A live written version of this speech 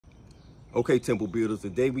Okay, temple builders,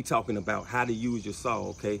 today we talking about how to use your saw,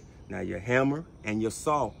 okay? Now your hammer and your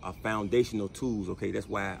saw are foundational tools, okay? That's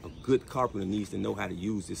why a good carpenter needs to know how to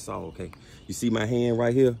use this saw, okay? You see my hand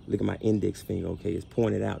right here? Look at my index finger, okay? It's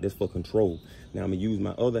pointed out, that's for control. Now I'm gonna use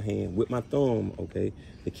my other hand with my thumb, okay?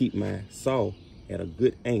 To keep my saw at a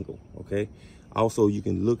good angle, okay? Also, you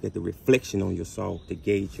can look at the reflection on your saw to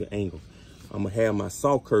gauge your angle. I'm gonna have my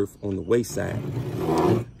saw kerf on the waist side.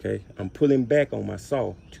 Okay, I'm pulling back on my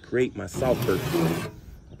saw to create my saw kerf.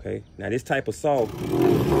 Okay, now this type of saw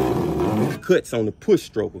cuts on the push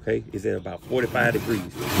stroke. Okay, is at about 45 degrees.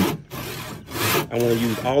 I want to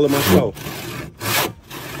use all of my saw.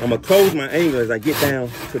 I'm gonna close my angle as I get down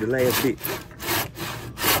to the last bit.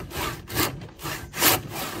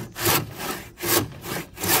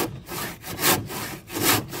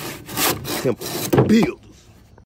 Simple. Build.